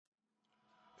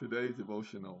Today's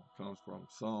devotional comes from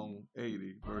Psalm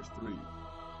 80, verse 3.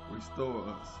 Restore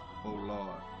us, O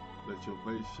Lord, let your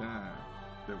face shine,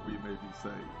 that we may be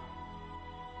saved.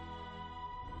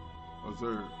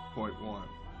 Observe, point 1.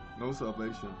 No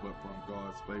salvation but from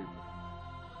God's favor,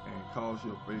 and cause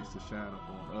your face to shine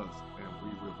upon us, and we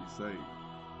will be saved.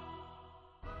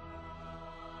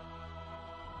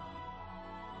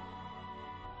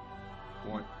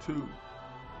 Point 2.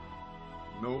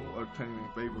 No obtaining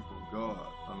favor from God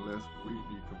unless we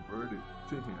be converted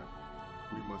to Him.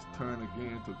 We must turn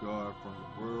again to God from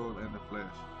the world and the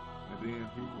flesh, and then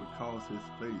He will cause His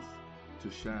face to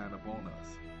shine upon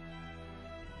us.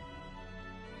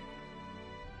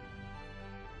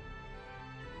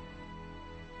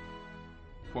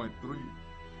 Point 3.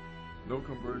 No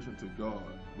conversion to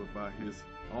God, but by His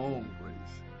own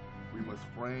grace. We must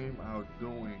frame our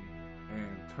doing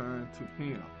and turn to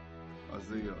Him.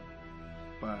 Isaiah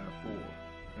 5:4,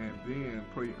 and then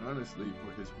pray earnestly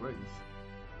for His grace.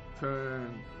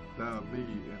 Turn thou me,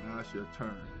 and I shall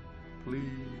turn,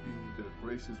 pleading the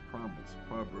gracious promise.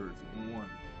 Proverbs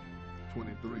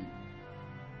 1:23.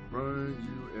 Burn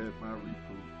you at my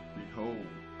reproof. Behold,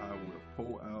 I will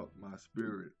pour out my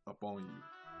spirit upon you.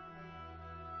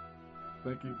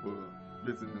 Thank you for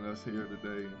visiting us here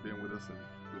today and being with us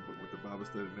with the Bible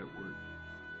Study Network.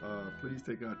 Please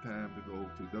take our time to go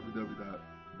to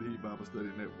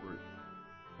www.thebiblestudynetwork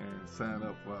and sign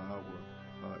up for our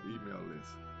email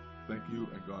list. Thank you,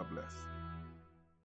 and God bless.